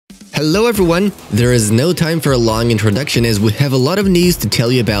Hello everyone! There is no time for a long introduction as we have a lot of news to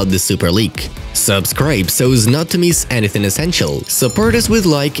tell you about the Super League. Subscribe so as not to miss anything essential, support us with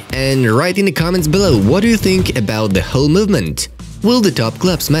like, and write in the comments below what do you think about the whole movement. Will the top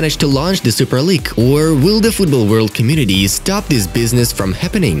clubs manage to launch the Super League, or will the football world community stop this business from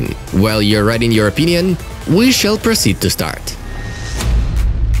happening? While you're writing your opinion, we shall proceed to start.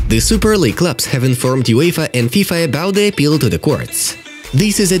 The Super League clubs have informed UEFA and FIFA about the appeal to the courts.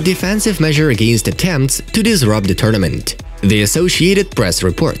 This is a defensive measure against attempts to disrupt the tournament, the Associated Press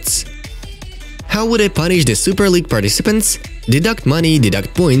reports. How would I punish the Super League participants? Deduct money,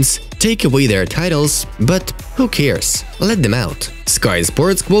 deduct points, take away their titles, but who cares? Let them out. Sky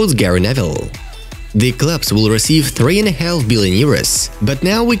Sports quotes Gary Neville. The clubs will receive 3.5 billion euros, but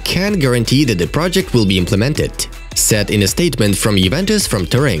now we can't guarantee that the project will be implemented, said in a statement from Juventus from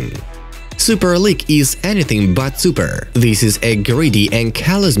Turin. Super League is anything but super. This is a greedy and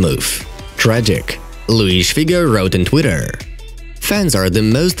callous move. Tragic. Luis Figo wrote on Twitter. Fans are the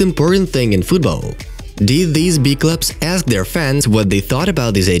most important thing in football. Did these big clubs ask their fans what they thought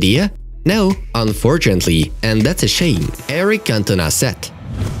about this idea? No, unfortunately, and that's a shame, Eric Cantona said.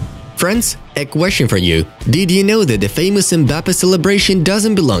 Friends, a question for you. Did you know that the famous Mbappe celebration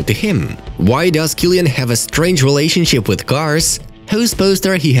doesn't belong to him? Why does Kylian have a strange relationship with cars? Whose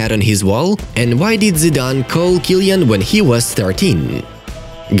poster he had on his wall, and why did Zidane call Kylian when he was 13?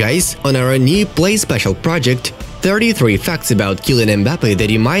 Guys, on our new Play Special project, 33 facts about Kylian Mbappe that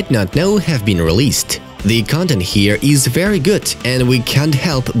you might not know have been released. The content here is very good and we can't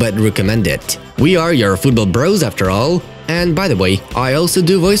help but recommend it. We are your football bros after all, and by the way, I also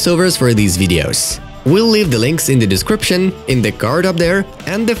do voiceovers for these videos. We'll leave the links in the description, in the card up there,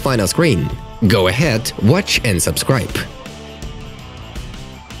 and the final screen. Go ahead, watch and subscribe.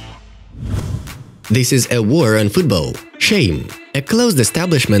 This is a war on football. Shame. A closed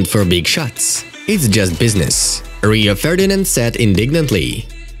establishment for big shots. It's just business. Rio Ferdinand said indignantly.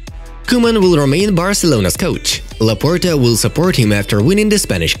 Koeman will remain Barcelona's coach. Laporta will support him after winning the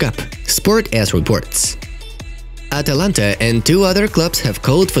Spanish Cup. Sport AS reports. Atalanta and 2 other clubs have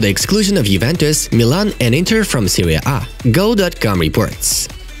called for the exclusion of Juventus, Milan and Inter from Serie A. Go.com reports.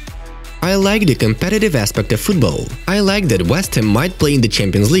 I like the competitive aspect of football. I like that West Ham might play in the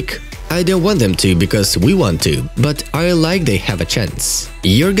Champions League. I don't want them to because we want to, but I like they have a chance,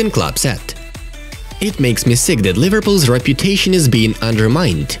 Jurgen Klopp said. It makes me sick that Liverpool's reputation is being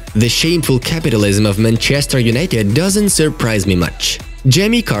undermined. The shameful capitalism of Manchester United doesn't surprise me much,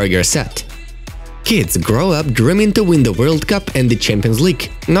 Jamie Carragher said. Kids grow up dreaming to win the World Cup and the Champions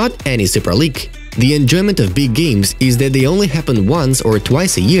League, not any Super League. The enjoyment of big games is that they only happen once or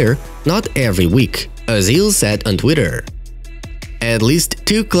twice a year, not every week, Ozil said on Twitter. At least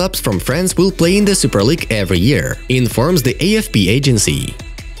 2 clubs from France will play in the Super League every year, informs the AFP agency.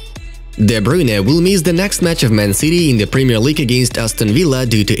 De Bruyne will miss the next match of Man City in the Premier League against Aston Villa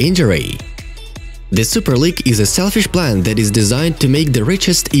due to injury. The Super League is a selfish plan that is designed to make the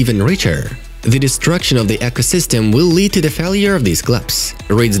richest even richer. The destruction of the ecosystem will lead to the failure of these clubs,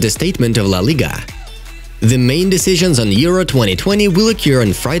 reads the statement of La Liga. The main decisions on Euro 2020 will occur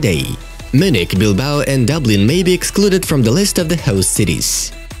on Friday. Munich, Bilbao and Dublin may be excluded from the list of the host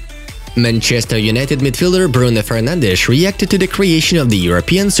cities. Manchester United midfielder Bruno Fernandes reacted to the creation of the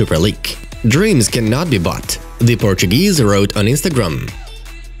European Super League. Dreams cannot be bought, the Portuguese wrote on Instagram.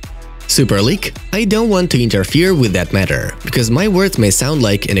 Super League? I don't want to interfere with that matter, because my words may sound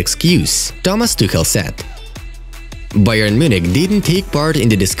like an excuse, Thomas Tuchel said. Bayern Munich didn't take part in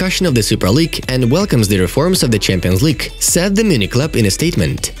the discussion of the Super League and welcomes the reforms of the Champions League, said the Munich club in a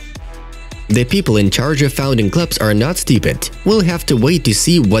statement. The people in charge of founding clubs are not stupid. We'll have to wait to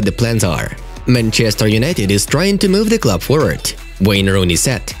see what the plans are. Manchester United is trying to move the club forward, Wayne Rooney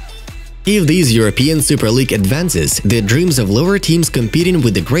said. If this European Super League advances, the dreams of lower teams competing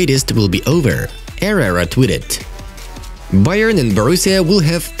with the greatest will be over, Herrera tweeted. Bayern and Borussia will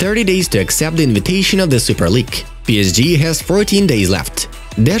have 30 days to accept the invitation of the Super League. PSG has 14 days left,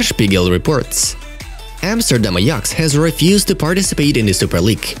 Der Spiegel reports. Amsterdam Ajax has refused to participate in the Super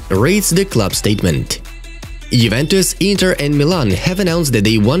League, reads the club statement. Juventus, Inter and Milan have announced that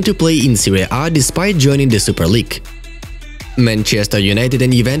they want to play in Serie A despite joining the Super League. Manchester United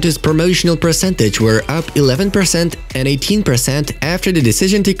and Juventus' promotional percentage were up 11% and 18% after the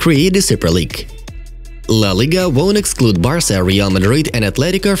decision to create the Super League. La Liga won't exclude Barca, Real Madrid and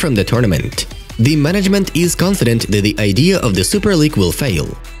Atletico from the tournament. The management is confident that the idea of the Super League will fail.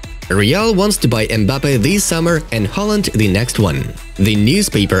 Real wants to buy Mbappe this summer and Holland the next one, the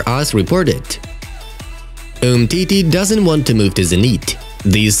newspaper AS reported. Titi doesn't want to move to Zenit.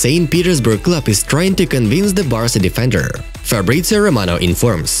 The St. Petersburg club is trying to convince the Barca defender, Fabrizio Romano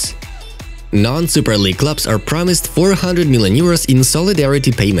informs. Non-Super League clubs are promised 400 million euros in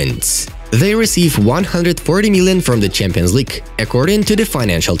solidarity payments. They receive 140 million from the Champions League, according to the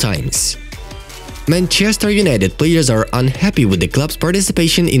Financial Times. Manchester United players are unhappy with the club's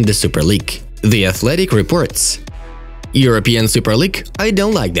participation in the Super League. The Athletic reports, "European Super League? I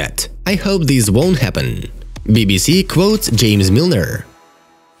don't like that. I hope this won't happen." BBC quotes James Milner.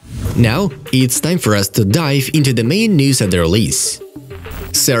 Now, it's time for us to dive into the main news of the release.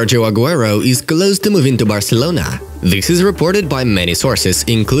 Sergio Aguero is close to moving to Barcelona. This is reported by many sources,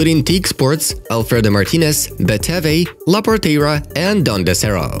 including TIC Sports, Alfredo Martinez, BTV, La Portera, and Don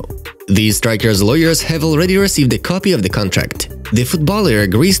Desero. The striker's lawyers have already received a copy of the contract. The footballer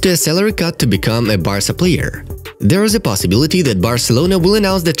agrees to a salary cut to become a Barca player. There is a possibility that Barcelona will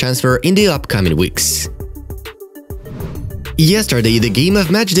announce the transfer in the upcoming weeks. Yesterday, the game of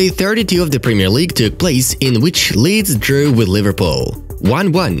matchday 32 of the Premier League took place, in which Leeds drew with Liverpool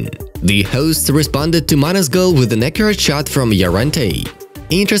 1-1. The hosts responded to Mana's goal with an accurate shot from Llorente.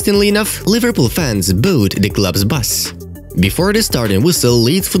 Interestingly enough, Liverpool fans booed the club's bus. Before the starting whistle,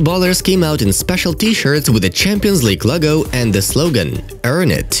 Leeds footballers came out in special t-shirts with the Champions League logo and the slogan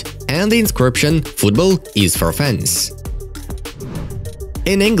 "Earn it" and the inscription "Football is for fans."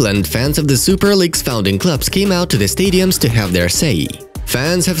 In England, fans of the Super League's founding clubs came out to the stadiums to have their say.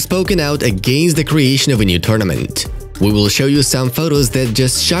 Fans have spoken out against the creation of a new tournament. We will show you some photos that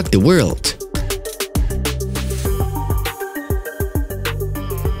just shocked the world.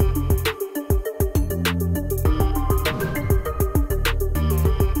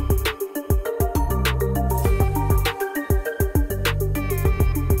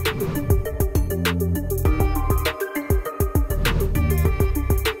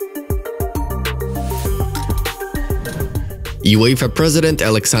 UEFA President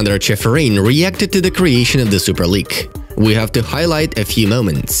Aleksander Čeferin reacted to the creation of the Super League. We have to highlight a few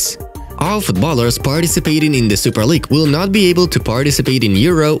moments. All footballers participating in the Super League will not be able to participate in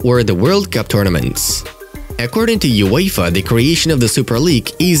Euro or the World Cup tournaments. According to UEFA, the creation of the Super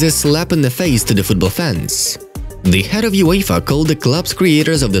League is a slap in the face to the football fans. The head of UEFA called the club's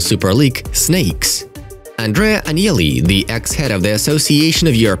creators of the Super League snakes. Andrea Agnelli, the ex-head of the Association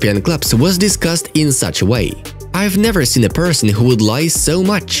of European Clubs, was discussed in such a way. "I've never seen a person who would lie so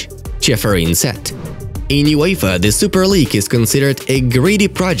much," Čeferin said. In UEFA, the Super League is considered a greedy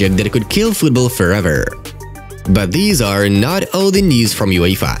project that could kill football forever. But these are not all the news from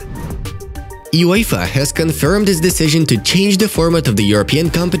UEFA. UEFA has confirmed its decision to change the format of the European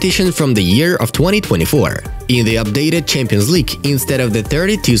competition from the year of 2024. In the updated Champions League, instead of the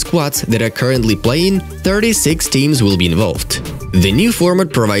 32 squads that are currently playing, 36 teams will be involved. The new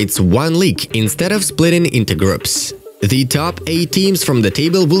format provides one league instead of splitting into groups. The top 8 teams from the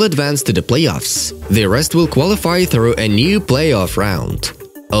table will advance to the playoffs. The rest will qualify through a new playoff round.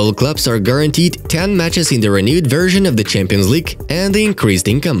 All clubs are guaranteed 10 matches in the renewed version of the Champions League and the increased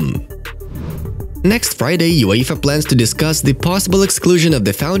income. Next Friday, UEFA plans to discuss the possible exclusion of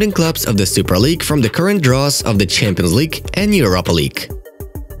the founding clubs of the Super League from the current draws of the Champions League and Europa League.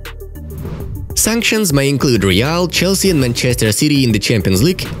 Sanctions may include Real, Chelsea and Manchester City in the Champions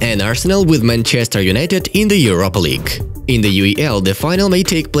League and Arsenal with Manchester United in the Europa League. In the UEL, the final may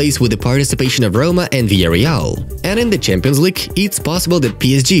take place with the participation of Roma and Villarreal. And in the Champions League, it's possible that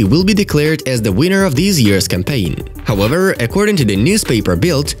PSG will be declared as the winner of this year's campaign. However, according to the newspaper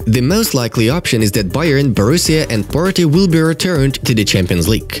Bild, the most likely option is that Bayern, Borussia and Porto will be returned to the Champions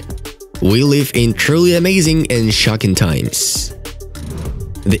League. We live in truly amazing and shocking times.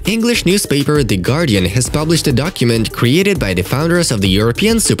 The English newspaper The Guardian has published a document created by the founders of the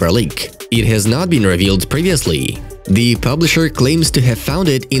European Super League. It has not been revealed previously. The publisher claims to have found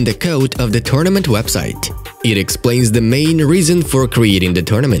it in the code of the tournament website. It explains the main reason for creating the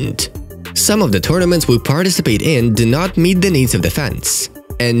tournament. Some of the tournaments we participate in do not meet the needs of the fans,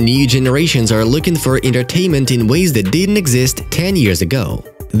 and new generations are looking for entertainment in ways that didn't exist 10 years ago.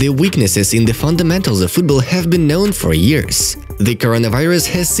 The weaknesses in the fundamentals of football have been known for years. The coronavirus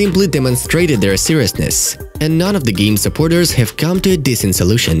has simply demonstrated their seriousness, and none of the game supporters have come to a decent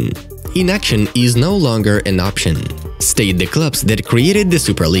solution. Inaction is no longer an option, state the clubs that created the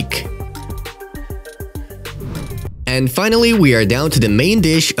Super League. And finally, we are down to the main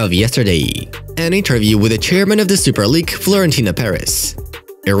dish of yesterday, an interview with the chairman of the Super League, Florentino Perez.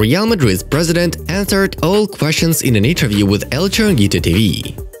 Real Madrid's president answered all questions in an interview with El Chiringuito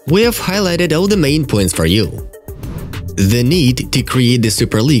TV. We have highlighted all the main points for you. The need to create the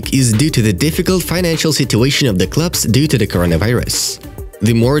Super League is due to the difficult financial situation of the clubs due to the coronavirus.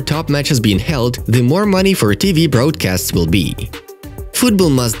 The more top matches being held, the more money for TV broadcasts will be.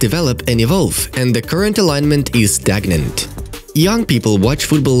 Football must develop and evolve, and the current alignment is stagnant. Young people watch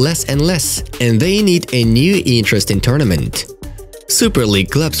football less and less, and they need a new interesting tournament. Super League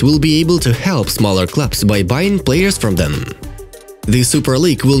clubs will be able to help smaller clubs by buying players from them. The Super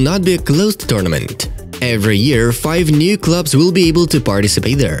League will not be a closed tournament. Every year, 5 new clubs will be able to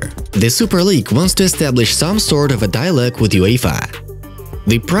participate there. The Super League wants to establish some sort of a dialogue with UEFA.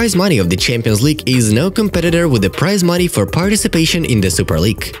 The prize money of the Champions League is no competitor with the prize money for participation in the Super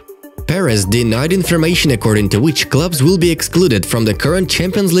League. Perez denied information according to which clubs will be excluded from the current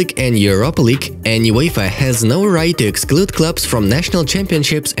Champions League and Europa League, and UEFA has no right to exclude clubs from national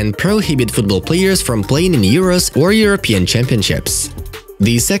championships and prohibit football players from playing in Euros or European Championships.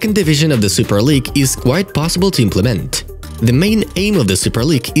 The second division of the Super League is quite possible to implement. The main aim of the Super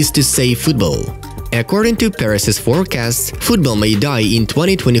League is to save football. According to Perez's forecasts, football may die in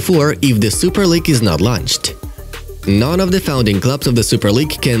 2024 if the Super League is not launched. None of the founding clubs of the Super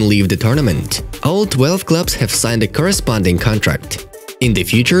League can leave the tournament. All 12 clubs have signed a corresponding contract. In the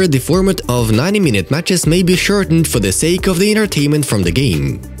future, the format of 90-minute matches may be shortened for the sake of the entertainment from the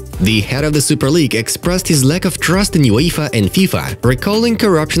game. The head of the Super League expressed his lack of trust in UEFA and FIFA, recalling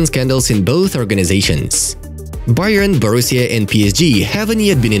corruption scandals in both organizations. Bayern, Borussia and PSG haven't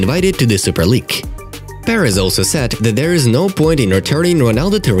yet been invited to the Super League. Perez also said that there is no point in returning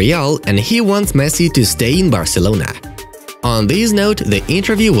Ronaldo to Real and he wants Messi to stay in Barcelona. On this note, the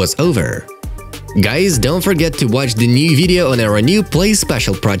interview was over. Guys, don't forget to watch the new video on our new Play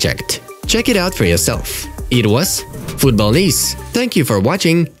Special project. Check it out for yourself. It was Football News. Thank you for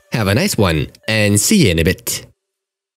watching, have a nice one, and see you in a bit.